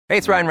Hey,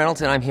 it's Ryan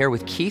Reynolds, and I'm here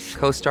with Keith,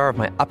 co-star of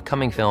my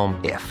upcoming film,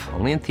 If,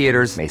 only in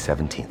theaters May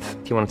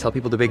 17th. Do you want to tell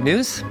people the big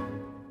news?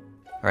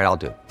 All right, I'll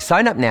do it.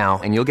 Sign up now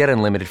and you'll get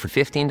unlimited for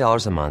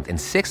 $15 a month and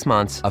 6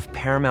 months of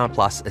Paramount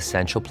Plus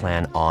Essential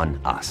Plan on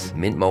us.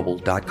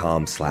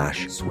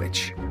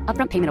 MintMobile.com/switch.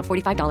 Upfront payment of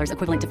 $45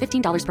 equivalent to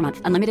 $15 per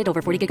month. Unlimited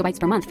over 40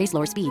 gigabytes per month. Face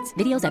lower speeds.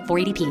 Videos at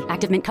 480p.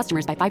 Active Mint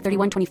customers by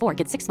 531.24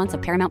 get 6 months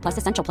of Paramount Plus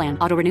Essential Plan.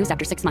 Auto renews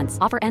after 6 months.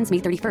 Offer ends May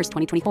 31st,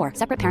 2024.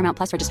 Separate Paramount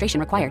Plus registration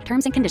required.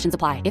 Terms and conditions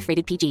apply if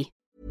rated PG.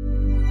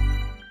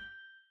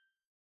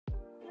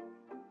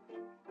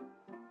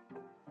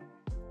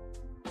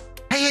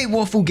 Hey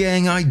Waffle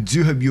Gang, I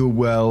do hope you're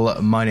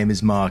well. My name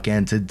is Mark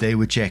and today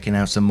we're checking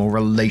out some more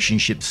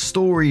relationship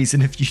stories,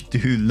 and if you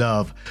do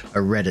love a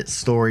Reddit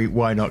story,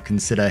 why not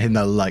consider hitting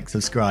that like,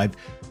 subscribe,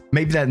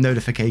 maybe that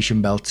notification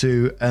bell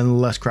too,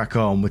 and let's crack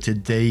on with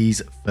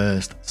today's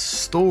first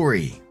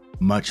story.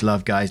 Much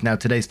love guys. Now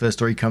today's first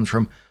story comes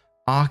from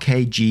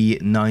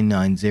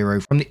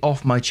RKG990 from the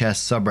Off My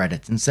Chest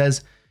subreddit and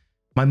says,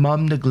 my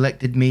mum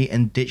neglected me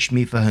and ditched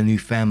me for her new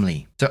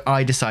family, so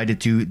I decided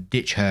to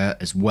ditch her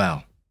as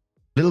well.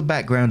 Little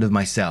background of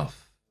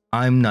myself.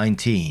 I'm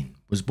 19,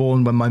 was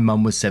born when my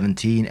mum was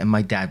 17 and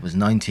my dad was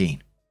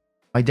 19.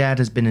 My dad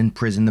has been in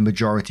prison the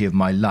majority of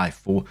my life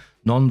for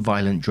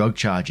non-violent drug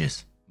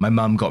charges. My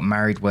mum got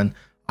married when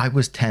I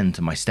was 10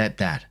 to my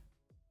stepdad.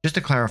 Just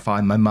to clarify,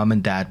 my mum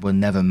and dad were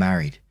never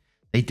married.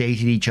 They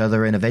dated each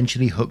other and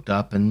eventually hooked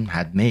up and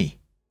had me.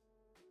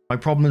 My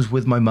problems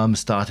with my mum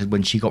started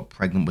when she got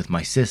pregnant with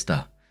my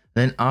sister.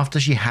 Then after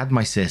she had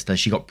my sister,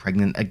 she got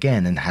pregnant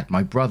again and had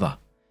my brother.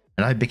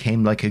 And I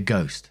became like a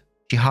ghost.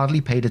 She hardly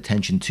paid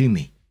attention to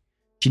me.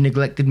 She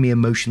neglected me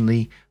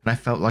emotionally, and I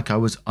felt like I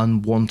was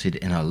unwanted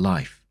in her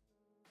life.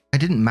 I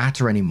didn't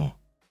matter anymore.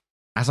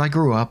 As I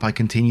grew up, I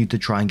continued to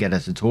try and get her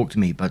to talk to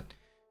me, but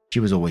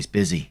she was always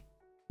busy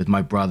with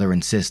my brother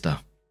and sister.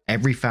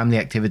 Every family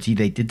activity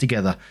they did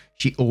together,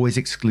 she always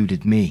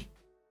excluded me.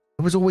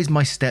 It was always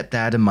my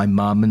stepdad and my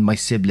mum and my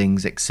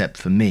siblings except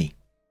for me.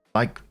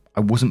 Like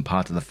I wasn't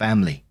part of the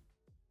family.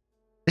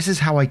 This is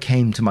how I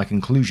came to my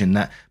conclusion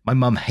that my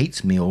mum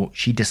hates me or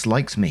she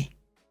dislikes me.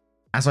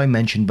 As I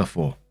mentioned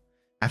before,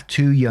 I have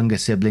two younger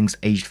siblings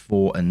aged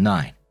 4 and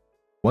 9.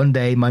 One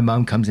day my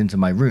mum comes into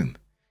my room.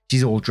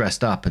 She's all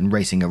dressed up and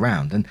racing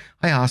around, and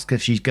I ask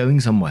if she's going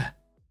somewhere.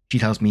 She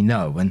tells me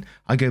no, and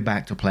I go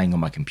back to playing on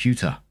my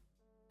computer.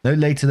 No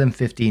later than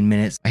 15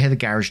 minutes, I hear the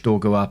garage door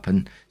go up,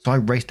 and so I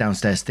race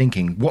downstairs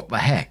thinking, what the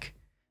heck?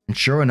 And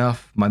sure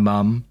enough, my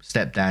mum,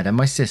 stepdad, and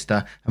my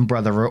sister and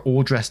brother are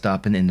all dressed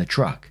up and in the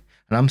truck.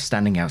 And I'm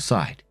standing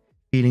outside,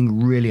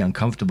 feeling really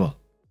uncomfortable.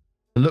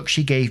 The look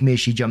she gave me as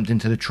she jumped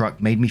into the truck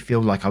made me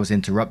feel like I was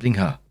interrupting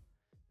her.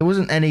 There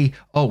wasn't any,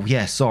 oh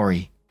yeah,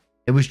 sorry.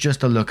 It was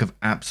just a look of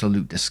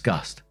absolute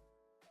disgust.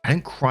 I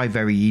don't cry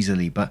very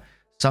easily, but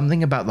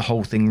something about the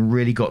whole thing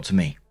really got to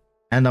me.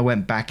 And I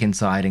went back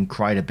inside and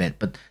cried a bit,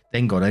 but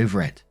then got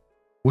over it.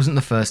 It wasn't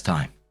the first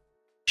time.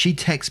 She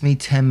texts me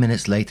 10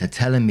 minutes later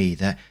telling me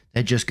that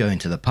they're just going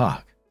to the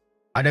park.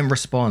 I don't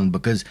respond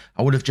because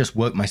I would have just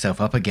worked myself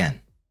up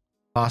again.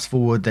 Fast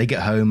forward, they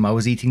get home, I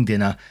was eating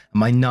dinner, and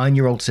my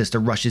 9-year-old sister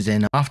rushes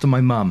in after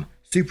my mum,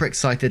 super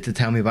excited to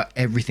tell me about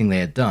everything they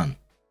had done.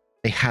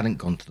 They hadn't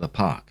gone to the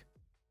park.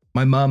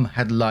 My mum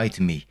had lied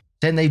to me,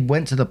 saying they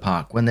went to the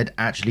park when they'd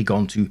actually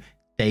gone to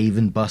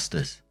Dave &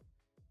 Buster's.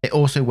 They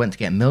also went to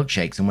get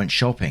milkshakes and went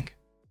shopping.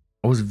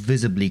 I was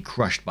visibly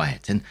crushed by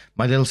it, and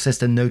my little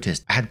sister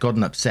noticed I had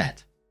gotten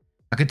upset.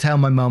 I could tell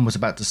my mum was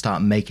about to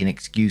start making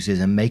excuses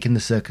and making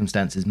the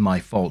circumstances my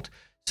fault.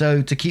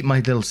 So, to keep my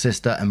little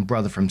sister and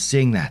brother from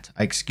seeing that,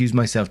 I excused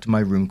myself to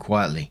my room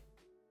quietly.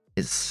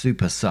 It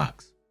super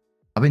sucks.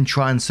 I've been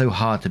trying so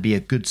hard to be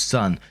a good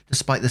son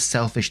despite the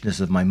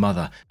selfishness of my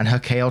mother and her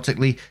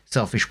chaotically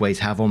selfish ways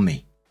have on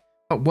me.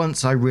 But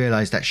once I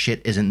realized that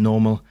shit isn't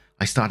normal,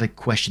 I started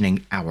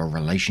questioning our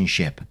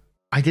relationship.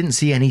 I didn't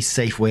see any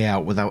safe way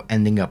out without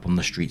ending up on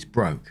the streets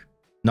broke.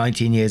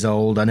 19 years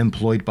old,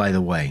 unemployed by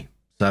the way,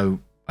 so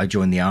I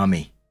joined the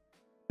army.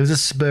 It was a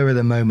spur of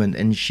the moment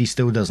and she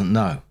still doesn't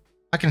know.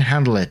 I can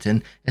handle it,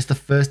 and it's the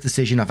first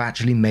decision I've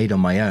actually made on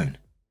my own.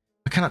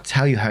 I cannot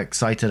tell you how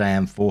excited I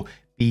am for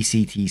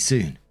BCT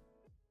soon.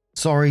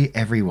 Sorry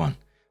everyone,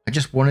 I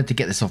just wanted to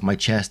get this off my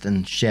chest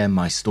and share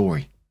my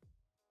story.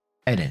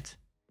 Edit.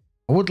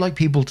 I would like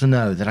people to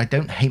know that I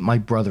don't hate my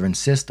brother and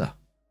sister.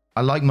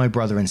 I like my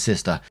brother and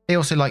sister, they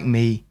also like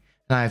me,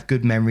 and I have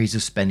good memories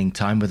of spending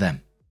time with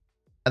them.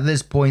 At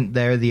this point,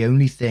 they're the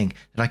only thing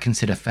that I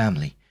consider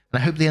family,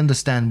 and I hope they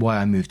understand why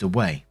I moved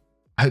away.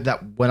 I hope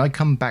that when I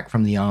come back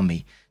from the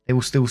army, they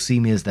will still see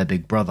me as their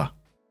big brother.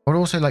 I would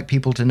also like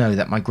people to know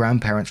that my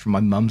grandparents from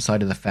my mum's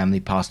side of the family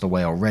passed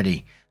away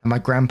already, and my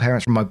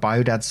grandparents from my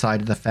bio-dad's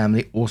side of the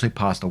family also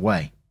passed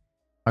away.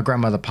 My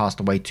grandmother passed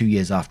away 2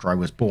 years after I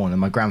was born,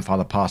 and my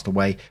grandfather passed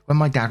away when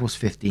my dad was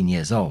 15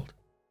 years old.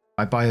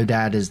 My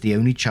bio-dad is the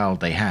only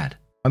child they had.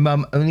 My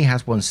mum only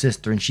has one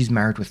sister and she's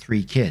married with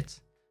 3 kids.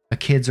 Her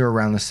kids are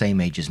around the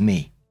same age as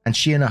me, and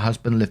she and her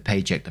husband live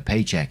paycheck to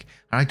paycheck,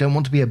 and I don't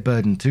want to be a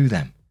burden to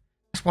them.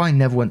 That's why I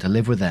never went to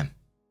live with them.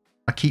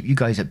 I'll keep you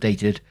guys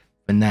updated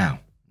for now,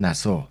 and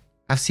that's all.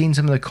 I've seen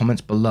some of the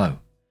comments below.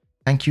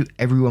 Thank you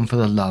everyone for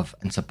the love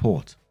and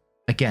support.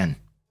 Again,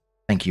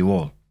 thank you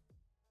all.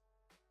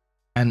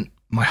 And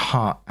my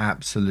heart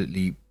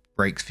absolutely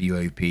breaks for you,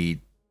 OP.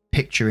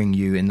 Picturing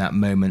you in that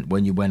moment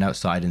when you went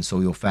outside and saw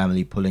your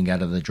family pulling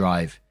out of the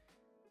drive,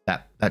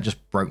 that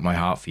just broke my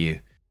heart for you.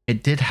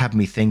 It did have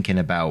me thinking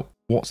about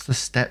what's the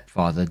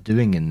stepfather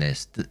doing in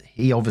this.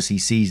 He obviously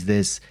sees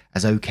this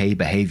as okay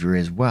behavior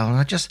as well, and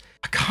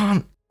I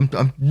can't.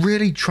 I'm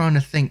really trying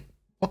to think,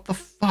 what the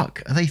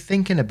fuck are they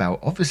thinking about?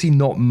 Obviously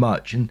not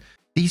much, and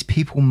these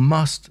people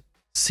must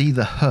see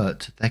the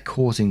hurt they're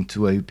causing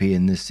to OP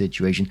in this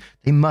situation.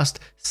 They must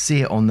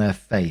see it on their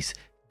face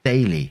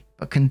daily,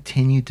 but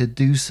continue to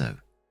do so.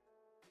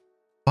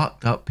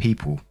 Fucked up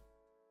people.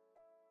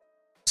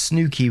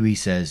 Snookiwi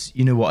says,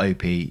 you know what,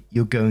 OP,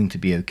 you're going to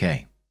be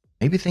okay.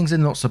 Maybe things are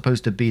not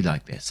supposed to be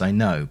like this, I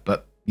know,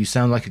 but you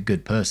sound like a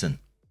good person.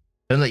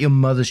 Don't let your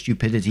mother's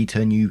stupidity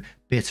turn you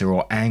bitter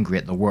or angry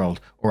at the world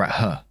or at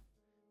her.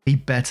 Be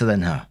better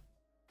than her.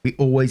 We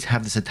always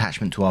have this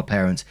attachment to our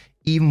parents,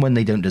 even when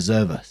they don't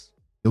deserve us.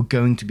 You're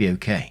going to be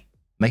okay.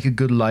 Make a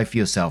good life for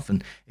yourself,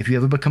 and if you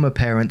ever become a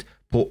parent,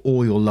 pour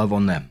all your love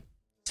on them.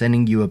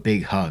 Sending you a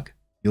big hug.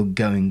 You're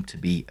going to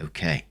be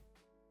okay.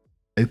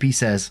 OP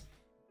says,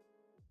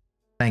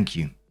 thank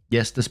you.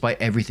 Yes,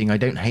 despite everything, I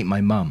don't hate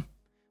my mum.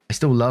 I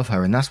still love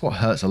her, and that's what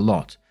hurts a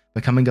lot.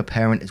 Becoming a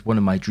parent is one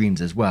of my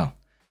dreams as well.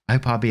 I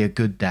hope I'll be a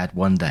good dad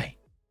one day.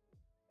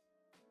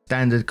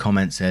 Standard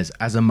comment says,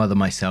 as a mother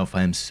myself,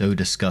 I am so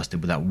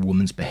disgusted with that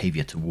woman's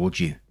behavior towards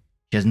you.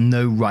 She has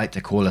no right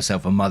to call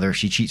herself a mother if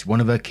she treats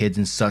one of her kids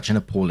in such an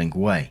appalling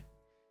way.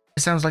 It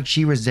sounds like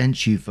she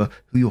resents you for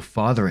who your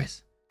father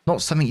is.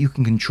 Not something you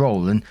can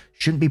control and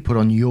shouldn't be put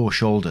on your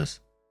shoulders.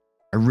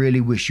 I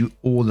really wish you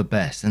all the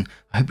best, and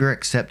I hope you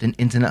accept an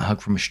internet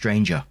hug from a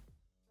stranger.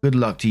 Good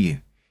luck to you.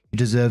 You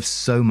deserve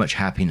so much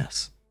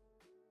happiness.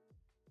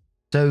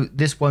 So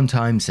this one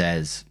time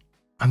says,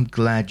 I'm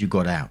glad you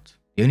got out.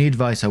 The only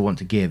advice I want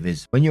to give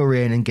is when you're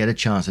in and get a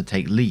chance to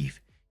take leave,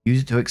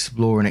 use it to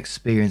explore and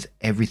experience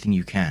everything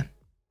you can.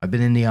 I've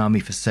been in the army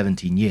for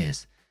 17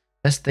 years.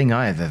 Best thing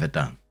I have ever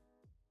done.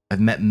 I've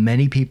met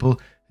many people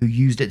who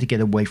used it to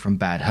get away from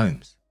bad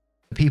homes.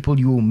 The people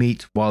you will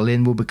meet while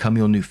in will become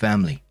your new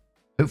family.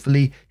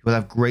 Hopefully, you will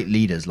have great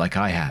leaders like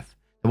I have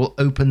that will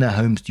open their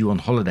homes to you on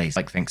holidays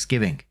like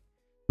Thanksgiving.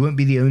 You won't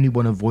be the only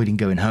one avoiding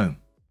going home.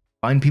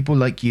 Find people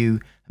like you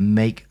and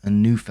make a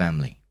new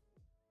family.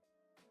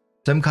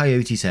 Some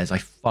Coyote says, I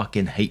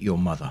fucking hate your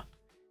mother.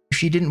 If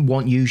she didn't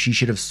want you, she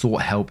should have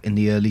sought help in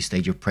the early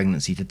stage of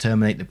pregnancy to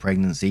terminate the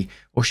pregnancy,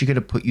 or she could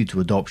have put you to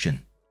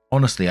adoption.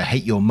 Honestly, I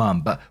hate your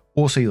mum, but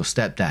also your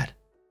stepdad.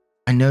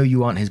 I know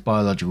you aren't his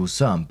biological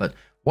son, but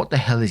what the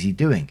hell is he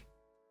doing?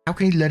 How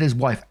can he let his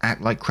wife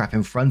act like crap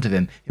in front of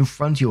him, in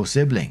front of your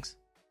siblings?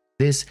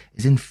 This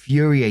is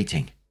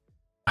infuriating.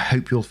 I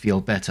hope you'll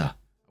feel better.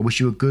 I wish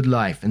you a good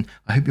life, and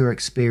I hope you'll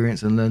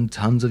experience and learn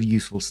tons of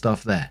useful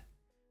stuff there.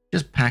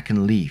 Just pack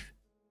and leave.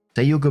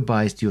 Say your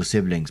goodbyes to your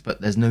siblings,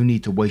 but there's no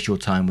need to waste your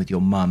time with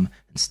your mum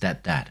and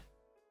stepdad.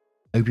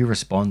 Opie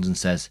responds and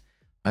says,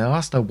 I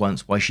asked her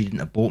once why she didn't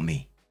abort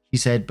me. She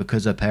said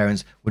because her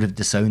parents would have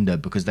disowned her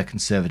because they're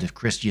conservative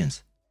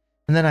Christians.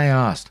 And then I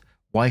asked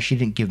why she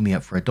didn't give me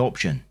up for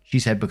adoption. She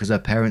said because her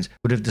parents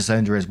would have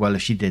disowned her as well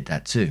if she did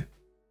that too.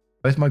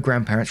 Both my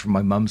grandparents from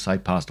my mum's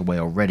side passed away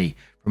already.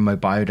 From my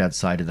bio-dad's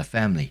side of the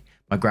family,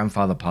 my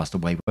grandfather passed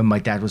away when my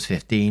dad was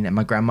 15 and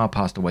my grandma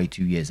passed away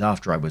 2 years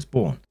after I was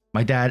born.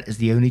 My dad is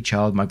the only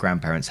child my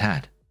grandparents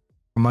had.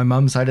 From my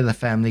mum's side of the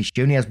family,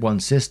 she only has one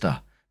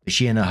sister, but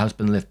she and her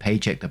husband live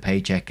paycheck to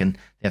paycheck and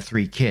they have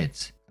 3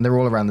 kids, and they're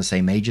all around the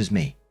same age as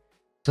me.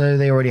 So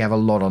they already have a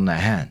lot on their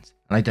hands,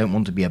 and I don't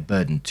want to be a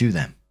burden to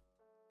them.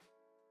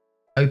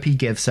 OP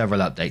gives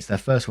several updates. Their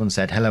first one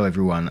said, hello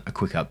everyone, a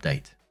quick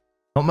update.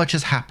 Not much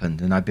has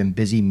happened and I've been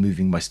busy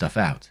moving my stuff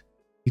out.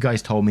 You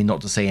guys told me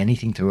not to say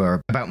anything to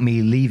her about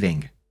me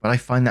leaving, but I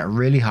find that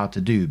really hard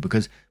to do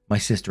because my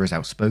sister is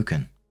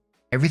outspoken.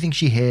 Everything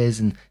she hears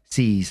and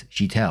sees,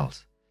 she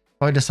tells.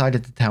 So I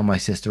decided to tell my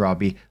sister I'll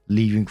be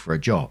leaving for a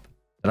job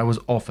that I was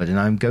offered, and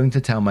I'm going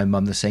to tell my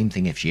mum the same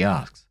thing if she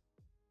asks.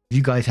 If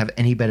you guys have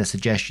any better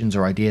suggestions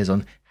or ideas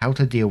on how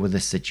to deal with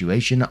this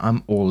situation,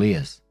 I'm all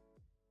ears.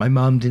 My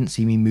mum didn't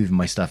see me moving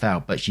my stuff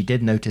out, but she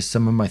did notice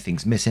some of my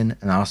things missing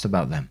and asked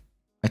about them.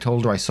 I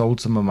told her I sold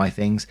some of my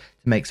things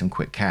to make some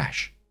quick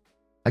cash.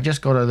 I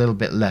just got a little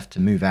bit left to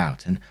move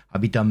out and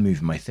I'll be done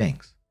moving my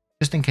things.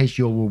 Just in case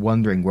you all were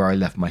wondering where I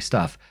left my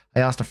stuff, I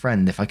asked a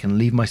friend if I can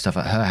leave my stuff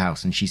at her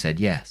house and she said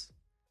yes.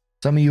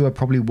 Some of you are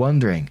probably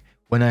wondering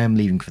when I am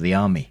leaving for the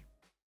army.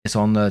 It's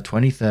on the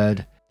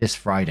 23rd, this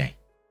Friday.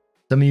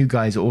 Some of you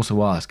guys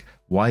also ask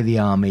why the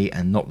army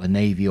and not the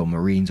Navy or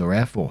Marines or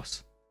Air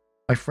Force.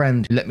 My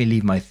friend who let me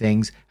leave my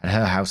things at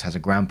her house has a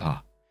grandpa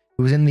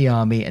who was in the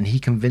army and he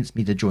convinced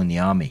me to join the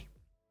army.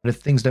 But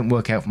if things don't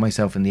work out for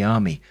myself in the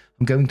army,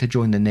 I'm going to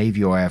join the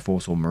Navy or Air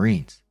Force or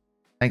Marines.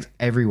 Thanks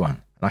everyone,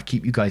 and I'll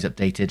keep you guys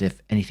updated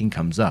if anything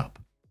comes up.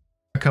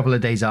 A couple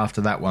of days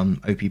after that one,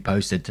 OP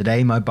posted,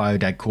 "Today my bio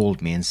dad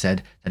called me and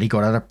said that he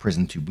got out of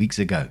prison 2 weeks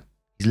ago.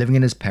 He's living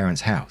in his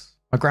parents' house.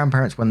 My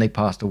grandparents, when they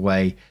passed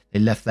away, they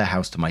left their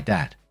house to my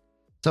dad.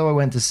 So I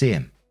went to see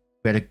him.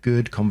 We had a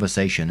good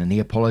conversation and he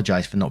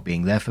apologized for not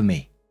being there for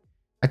me.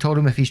 I told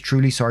him if he's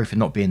truly sorry for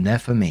not being there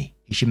for me,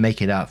 he should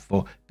make it up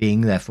for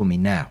being there for me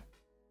now.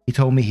 He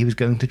told me he was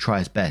going to try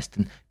his best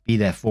and be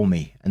there for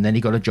me, and then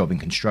he got a job in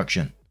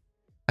construction.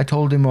 I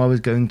told him I was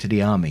going to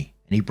the army,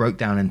 and he broke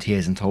down in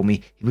tears and told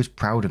me he was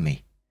proud of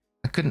me.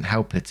 I couldn't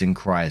help it and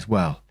cry as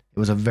well. It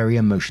was a very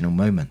emotional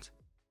moment.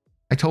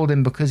 I told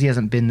him because he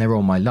hasn't been there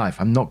all my life,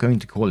 I'm not going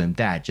to call him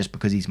dad just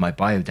because he's my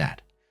bio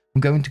dad.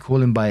 I'm going to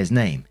call him by his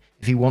name.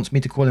 If he wants me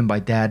to call him by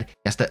dad, he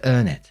has to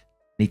earn it.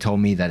 And he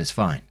told me that is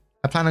fine.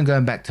 I plan on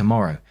going back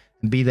tomorrow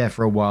and be there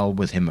for a while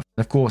with him. And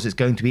of course, it's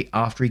going to be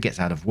after he gets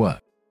out of work."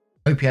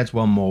 Hope he adds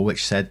one more,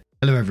 which said,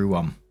 "Hello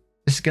everyone.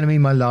 This is going to be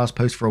my last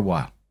post for a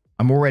while.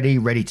 I'm already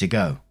ready to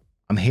go.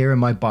 I'm here in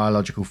my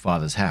biological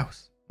father's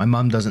house. My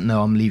mum doesn't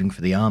know I'm leaving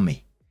for the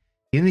army.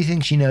 The only thing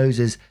she knows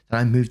is that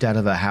I moved out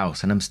of her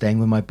house and I'm staying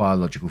with my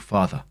biological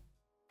father.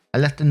 I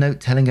left a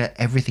note telling her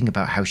everything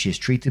about how she has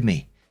treated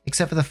me,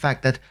 except for the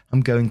fact that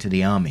I'm going to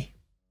the army.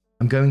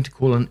 I'm going to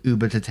call an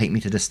Uber to take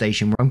me to the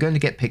station where I'm going to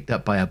get picked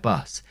up by a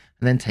bus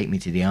and then take me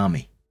to the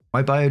army.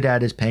 My bio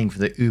dad is paying for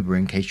the Uber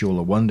in case you all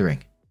are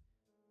wondering.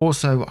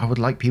 Also, I would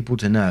like people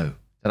to know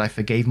that I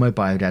forgave my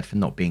bio dad for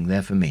not being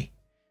there for me.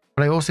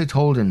 But I also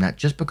told him that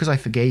just because I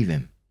forgave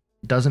him,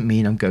 it doesn't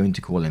mean I'm going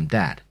to call him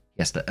dad.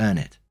 He has to earn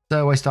it.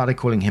 So I started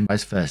calling him by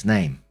his first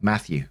name,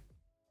 Matthew.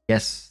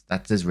 Yes,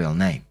 that's his real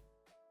name.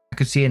 I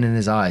could see it in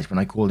his eyes when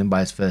I called him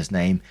by his first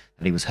name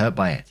that he was hurt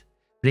by it.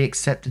 But he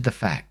accepted the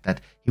fact that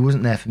he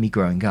wasn't there for me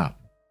growing up,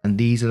 and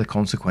these are the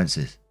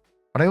consequences.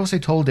 But I also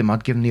told him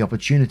I'd give him the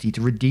opportunity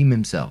to redeem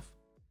himself.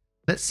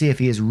 Let's see if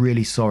he is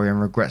really sorry and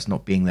regrets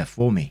not being there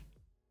for me.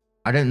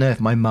 I don't know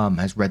if my mum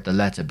has read the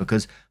letter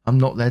because I'm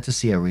not there to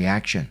see her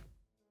reaction.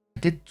 I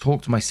did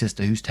talk to my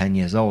sister who's 10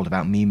 years old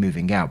about me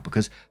moving out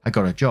because I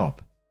got a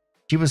job.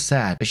 She was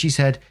sad, but she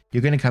said,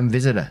 "You're going to come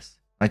visit us."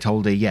 I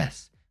told her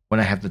yes, when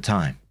I have the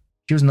time.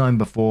 She was 9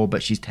 before,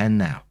 but she's 10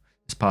 now.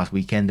 This past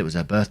weekend it was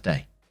her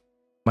birthday.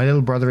 My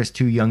little brother is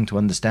too young to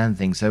understand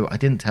things, so I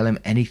didn't tell him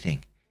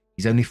anything.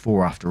 He's only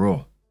 4 after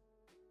all.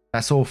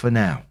 That's all for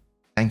now.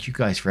 Thank you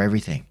guys for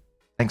everything.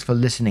 Thanks for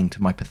listening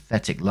to my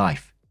pathetic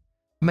life.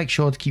 I'll make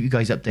sure to keep you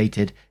guys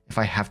updated if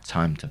I have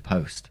time to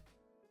post.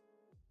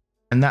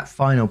 And that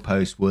final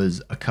post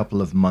was a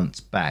couple of months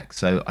back,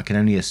 so I can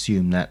only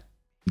assume that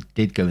he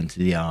did go into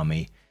the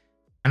army.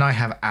 And I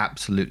have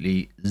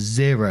absolutely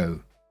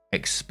zero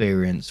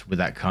experience with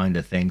that kind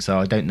of thing, so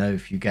I don't know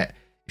if you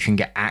can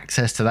get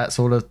access to that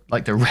sort of,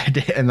 like the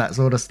Reddit and that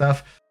sort of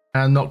stuff.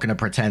 And I'm not going to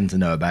pretend to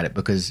know about it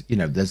because, you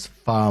know, there's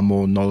far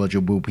more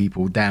knowledgeable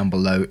people down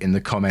below in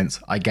the comments,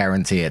 I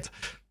guarantee it.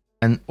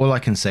 And all I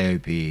can say,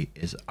 OP,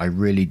 is I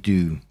really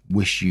do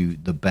wish you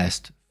the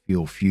best for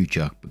your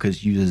future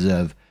because you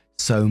deserve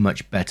so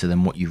much better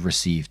than what you've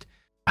received.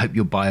 I hope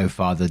your bio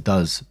father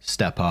does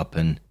step up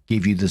and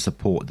give you the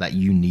support that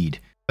you need.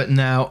 But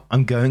now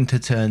I'm going to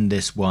turn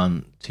this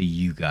one to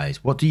you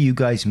guys. What do you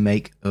guys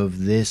make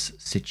of this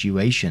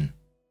situation?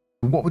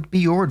 What would be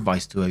your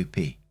advice to OP?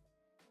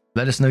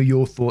 Let us know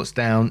your thoughts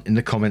down in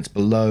the comments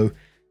below,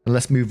 and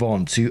let's move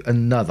on to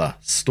another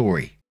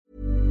story.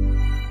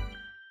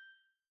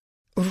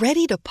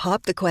 Ready to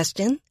pop the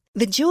question?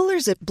 The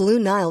jewelers at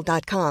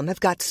BlueNile.com have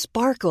got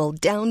sparkle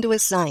down to a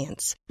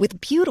science with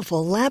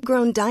beautiful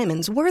lab-grown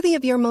diamonds worthy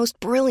of your most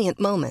brilliant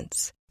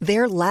moments.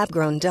 Their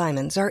lab-grown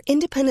diamonds are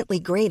independently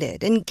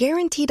graded and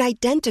guaranteed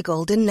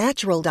identical to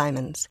natural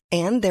diamonds,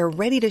 and they're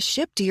ready to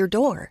ship to your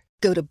door.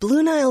 Go to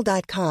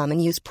BlueNile.com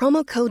and use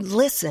promo code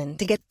LISTEN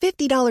to get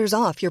 $50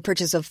 off your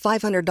purchase of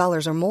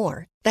 $500 or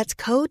more. That's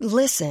code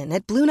LISTEN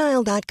at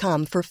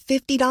BlueNile.com for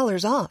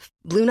 $50 off.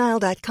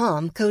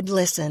 BlueNile.com, code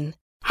LISTEN.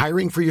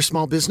 Hiring for your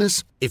small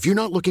business? If you're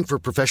not looking for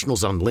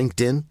professionals on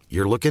LinkedIn,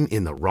 you're looking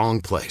in the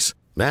wrong place.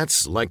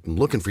 That's like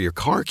looking for your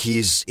car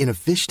keys in a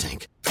fish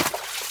tank.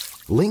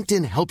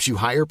 LinkedIn helps you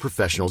hire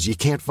professionals you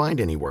can't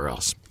find anywhere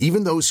else,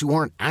 even those who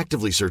aren't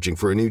actively searching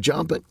for a new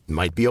job but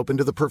might be open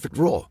to the perfect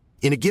role.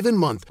 In a given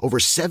month, over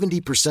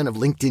 70% of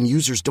LinkedIn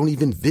users don't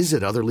even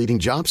visit other leading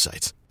job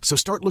sites. So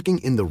start looking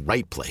in the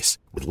right place.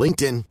 With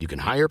LinkedIn, you can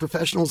hire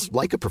professionals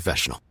like a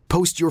professional.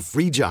 Post your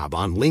free job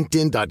on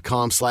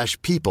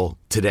linkedin.com/people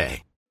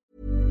today.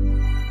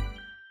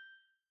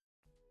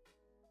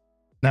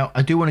 Now,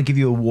 I do want to give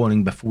you a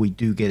warning before we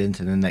do get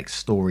into the next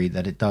story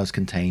that it does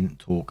contain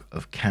talk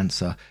of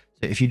cancer.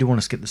 So if you do want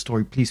to skip the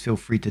story, please feel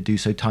free to do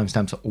so.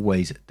 Timestamps are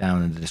always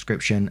down in the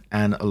description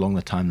and along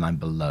the timeline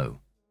below.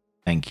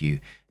 Thank you.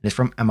 And it's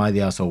from Am I the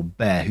Arsehole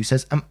Bear, who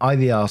says, "Am I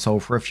the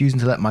arsehole for refusing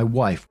to let my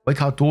wife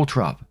wake our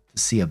daughter up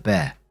to see a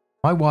bear?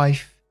 My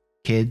wife,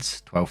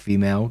 kids, 12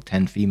 female,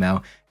 10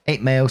 female,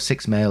 8 male,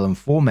 6 male, and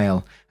 4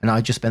 male, and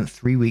I just spent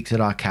 3 weeks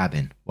at our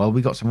cabin while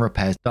we got some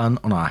repairs done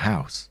on our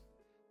house.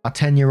 Our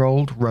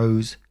 10-year-old,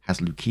 Rose, has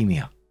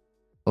leukemia.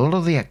 A lot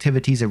of the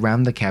activities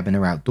around the cabin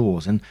are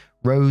outdoors, and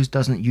Rose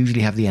doesn't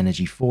usually have the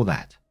energy for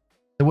that.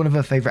 So one of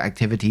her favourite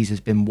activities has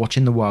been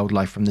watching the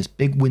wildlife from this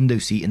big window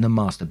seat in the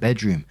master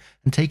bedroom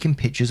and taking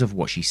pictures of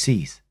what she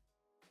sees.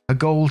 Her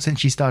goal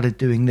since she started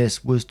doing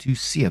this was to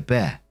see a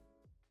bear.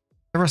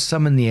 There are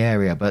some in the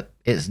area, but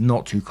it's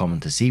not too common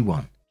to see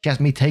one. She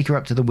has me take her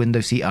up to the window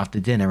seat after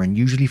dinner and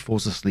usually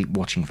falls asleep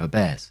watching for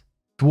bears.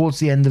 Towards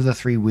the end of the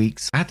 3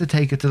 weeks, I had to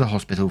take her to the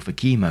hospital for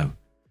chemo,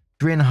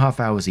 3.5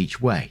 hours each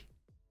way.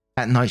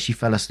 At night she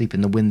fell asleep in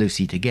the window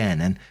seat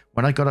again, and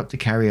when I got up to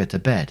carry her to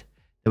bed,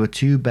 there were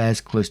 2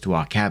 bears close to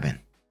our cabin.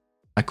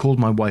 I called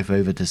my wife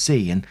over to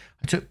see, and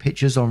I took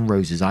pictures on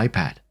Rose's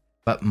iPad,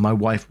 but my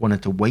wife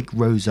wanted to wake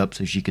Rose up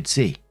so she could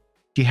see.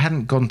 She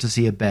hadn't gone to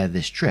see a bear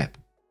this trip.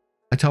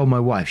 I told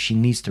my wife she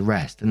needs to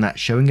rest and that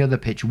showing her the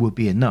picture would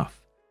be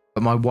enough,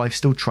 but my wife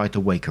still tried to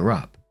wake her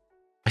up.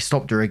 I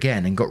stopped her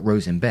again and got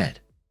Rose in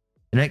bed.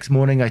 The next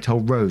morning I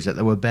told Rose that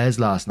there were bears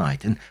last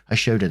night and I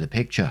showed her the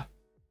picture.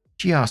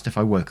 She asked if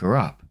I woke her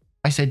up.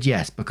 I said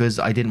yes because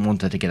I didn't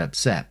want her to get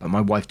upset, but my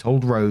wife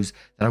told Rose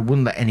that I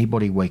wouldn't let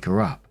anybody wake her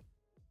up.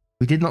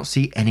 We did not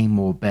see any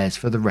more bears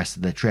for the rest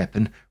of the trip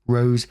and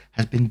Rose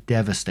has been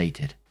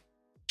devastated.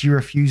 She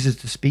refuses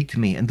to speak to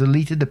me and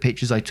deleted the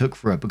pictures I took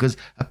for her because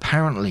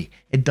apparently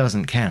it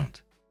doesn't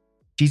count.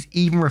 She's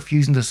even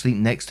refusing to sleep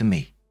next to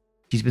me.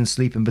 She's been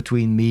sleeping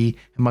between me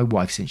and my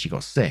wife since she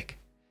got sick,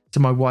 so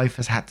my wife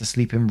has had to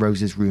sleep in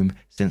Rose's room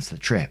since the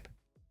trip.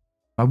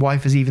 My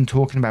wife is even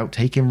talking about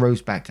taking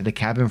Rose back to the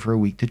cabin for a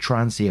week to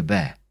try and see a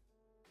bear.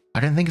 I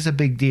don't think it's a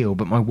big deal,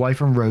 but my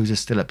wife and Rose are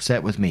still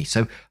upset with me,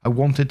 so I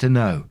wanted to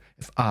know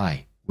if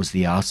I was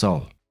the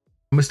arsehole.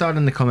 And we're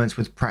starting the comments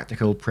with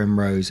Practical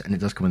Primrose, and it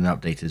does come with an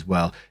update as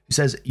well, who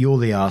says, "You're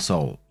the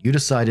arsehole. You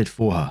decided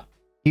for her.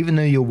 Even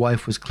though your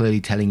wife was clearly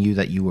telling you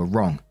that you were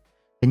wrong,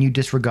 then you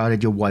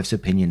disregarded your wife's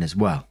opinion as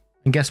well.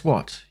 And guess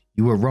what?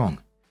 You were wrong.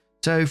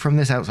 So from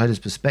this outsider's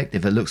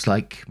perspective, it looks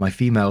like my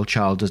female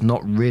child does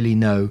not really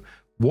know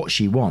what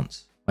she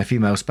wants. My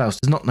female spouse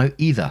does not know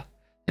either.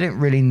 They don't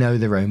really know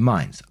their own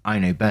minds. I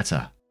know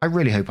better. I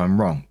really hope I'm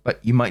wrong,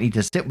 but you might need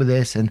to sit with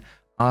this and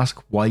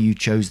ask why you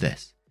chose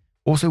this.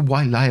 Also,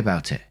 why lie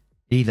about it?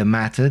 It either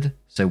mattered,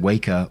 so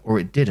wake her, or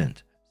it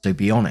didn't, so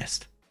be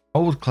honest."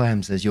 Old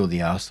Clam says, "You're the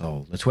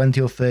arsehole. The 20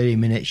 or 30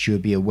 minutes she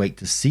would be awake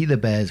to see the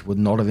bears would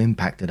not have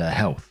impacted her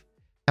health.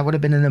 That would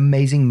have been an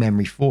amazing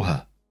memory for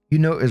her. You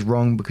know it was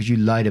wrong because you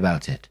lied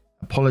about it.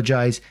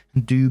 Apologize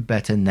and do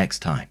better next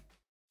time."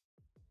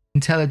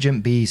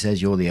 Intelligent B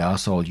says, "You're the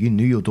arsehole. You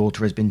knew your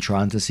daughter has been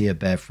trying to see a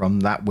bear from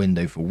that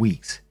window for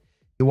weeks.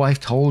 Your wife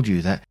told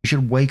you that you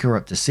should wake her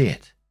up to see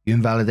it. You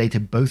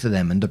invalidated both of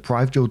them and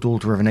deprived your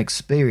daughter of an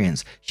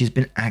experience she's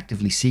been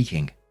actively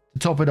seeking. To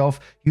top it off,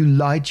 you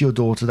lied to your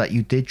daughter that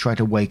you did try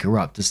to wake her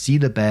up to see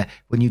the bear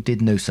when you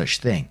did no such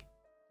thing.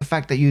 The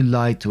fact that you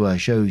lied to her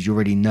shows you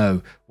already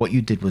know what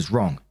you did was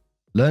wrong.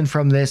 Learn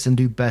from this and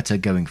do better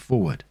going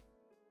forward."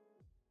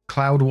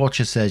 Cloud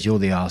Watcher says, "You're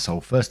the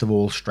arsehole. First of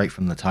all, straight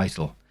from the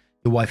title.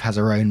 Your wife has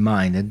her own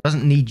mind and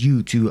doesn't need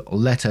you to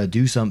let her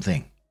do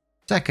something.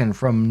 Second,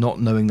 from not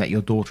knowing that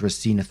your daughter has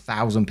seen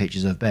 1,000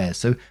 pictures of bears,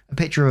 so a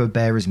picture of a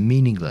bear is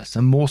meaningless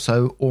and more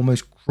so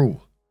almost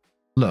cruel.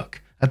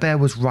 Look, a bear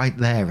was right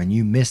there and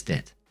you missed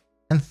it.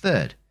 And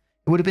third,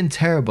 it would have been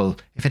terrible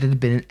if it had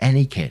been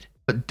any kid,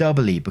 but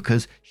doubly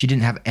because she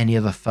didn't have any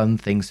other fun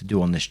things to do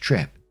on this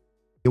trip.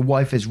 Your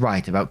wife is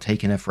right about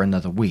taking her for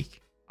another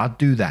week. I'd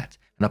do that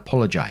and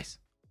apologize.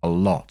 A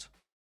lot."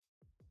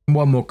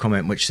 One more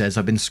comment which says,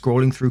 "I've been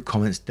scrolling through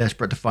comments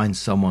desperate to find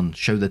someone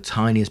show the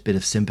tiniest bit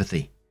of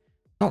sympathy.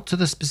 Not to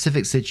the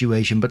specific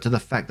situation, but to the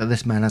fact that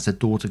this man has a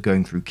daughter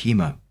going through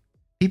chemo.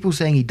 People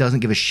saying he doesn't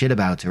give a shit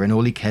about her and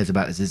all he cares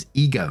about is his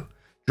ego,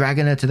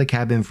 dragging her to the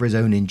cabin for his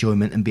own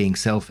enjoyment and being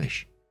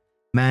selfish.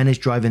 Man is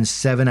driving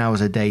 7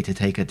 hours a day to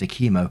take her to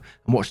chemo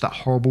and watch that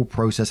horrible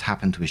process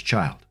happen to his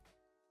child.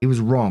 He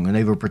was wrong and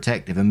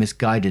overprotective and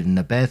misguided in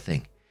the bear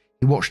thing.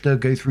 He watched her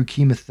go through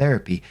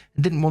chemotherapy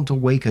and didn't want to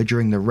wake her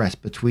during the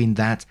rest between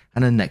that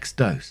and her next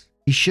dose.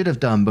 He should have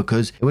done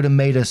because it would have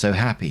made her so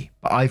happy,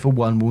 but I for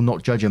one will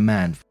not judge a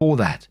man for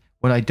that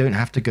when I don't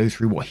have to go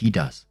through what he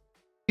does.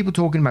 People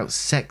talking about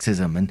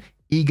sexism and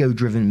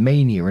ego-driven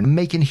mania and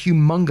making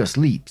humongous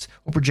leaps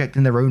or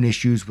projecting their own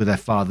issues with their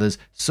fathers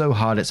so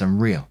hard it's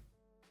unreal.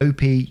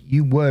 OP,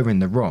 you were in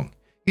the wrong.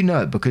 You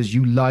know it because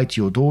you lied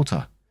to your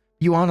daughter.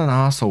 You aren't an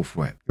arsehole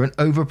for it. You're an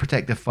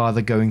overprotective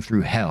father going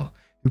through hell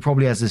who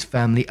probably has his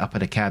family up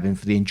at a cabin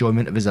for the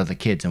enjoyment of his other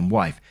kids and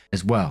wife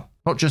as well,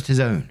 not just his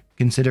own,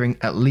 considering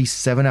at least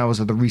 7 hours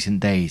of the recent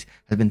days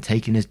has been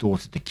taking his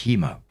daughter to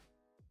chemo."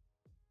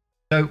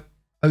 So,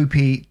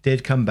 OP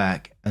did come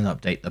back and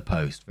update the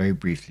post very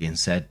briefly and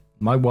said,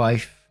 "My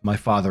wife, my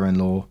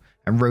father-in-law,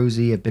 and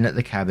Rosie have been at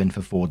the cabin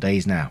for 4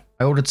 days now.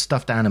 I ordered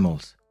stuffed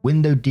animals,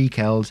 window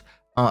decals,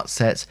 art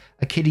sets,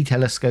 a kiddie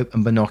telescope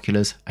and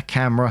binoculars, a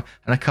camera,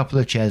 and a couple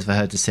of chairs for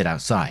her to sit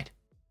outside.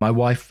 My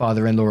wife,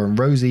 father-in-law, and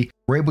Rosie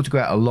were able to go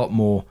out a lot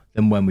more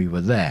than when we were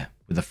there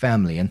with the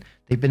family, and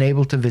they've been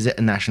able to visit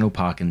a national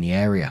park in the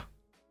area.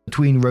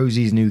 Between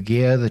Rosie's new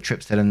gear, the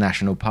trips to the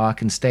national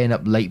park, and staying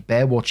up late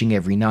bear watching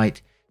every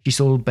night, she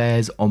saw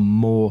bears on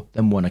more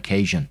than one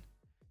occasion.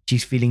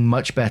 She's feeling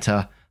much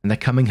better and they're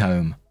coming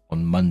home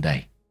on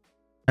Monday.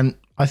 And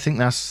I think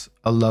that's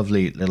a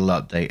lovely little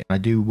update. I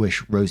do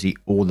wish Rosie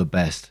all the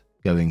best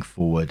going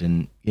forward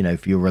and, you know,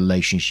 for your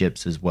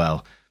relationships as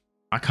well.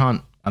 I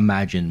can't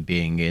imagine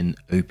being in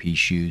OP's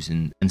shoes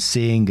and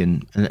seeing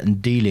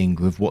and dealing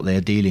with what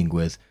they're dealing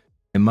with.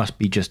 It must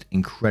be just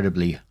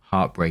incredibly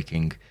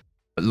heartbreaking.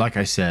 But like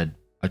I said,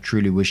 I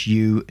truly wish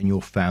you and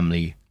your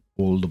family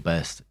all the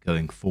best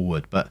going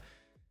forward. But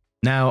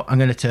now I'm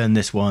going to turn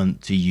this one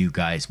to you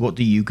guys. What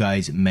do you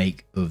guys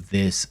make of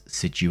this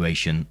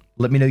situation?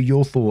 Let me know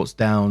your thoughts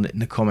down in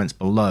the comments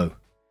below.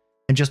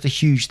 And just a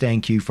huge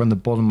thank you from the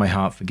bottom of my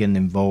heart for getting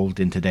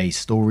involved in today's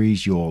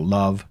stories. Your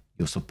love,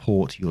 your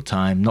support, your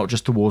time, not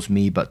just towards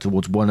me, but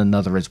towards one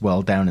another as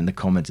well down in the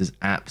comments is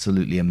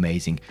absolutely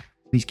amazing.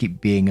 Please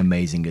keep being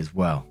amazing as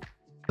well.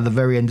 At the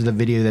very end of the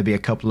video, there'll be a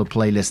couple of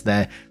playlists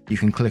there you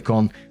can click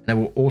on and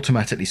it will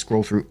automatically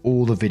scroll through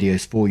all the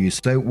videos for you.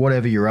 So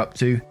whatever you're up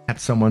to, had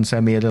someone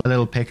send me a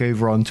little pic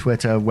over on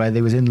Twitter where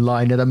they was in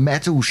line at a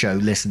metal show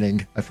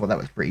listening. I thought that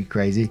was pretty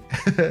crazy.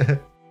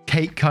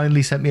 Kate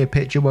kindly sent me a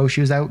picture while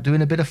she was out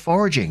doing a bit of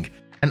foraging.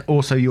 And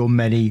also your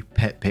many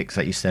pet pics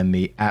that you send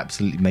me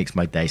absolutely makes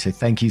my day. So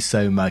thank you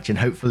so much. And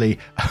hopefully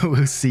I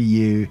will see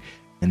you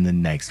in the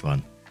next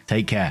one.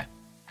 Take care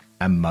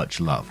and much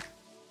love.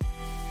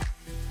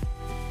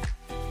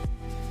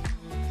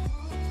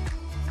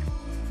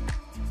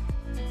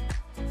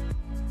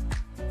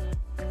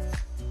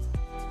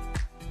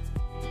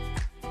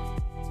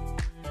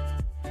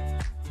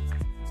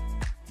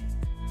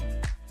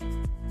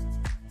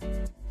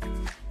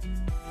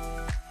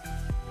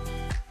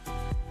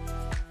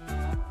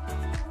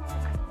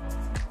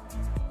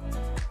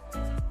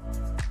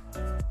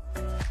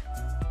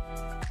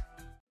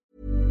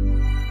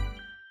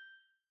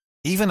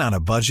 Even on a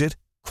budget,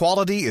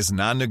 quality is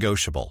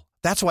non-negotiable.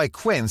 That's why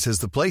Quince is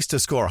the place to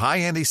score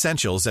high-end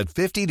essentials at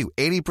 50 to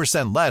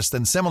 80% less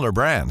than similar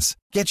brands.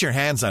 Get your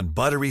hands on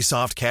buttery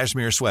soft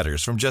cashmere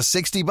sweaters from just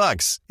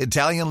 $60,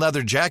 Italian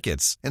leather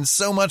jackets, and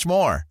so much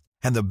more.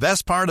 And the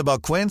best part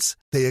about Quince,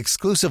 they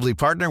exclusively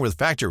partner with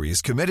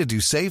factories committed to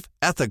safe,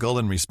 ethical,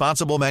 and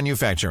responsible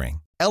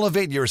manufacturing.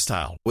 Elevate your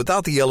style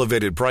without the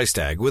elevated price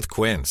tag with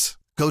Quince.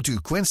 Go to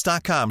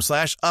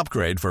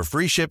quince.com/upgrade for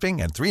free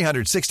shipping and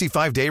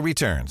 365-day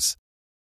returns.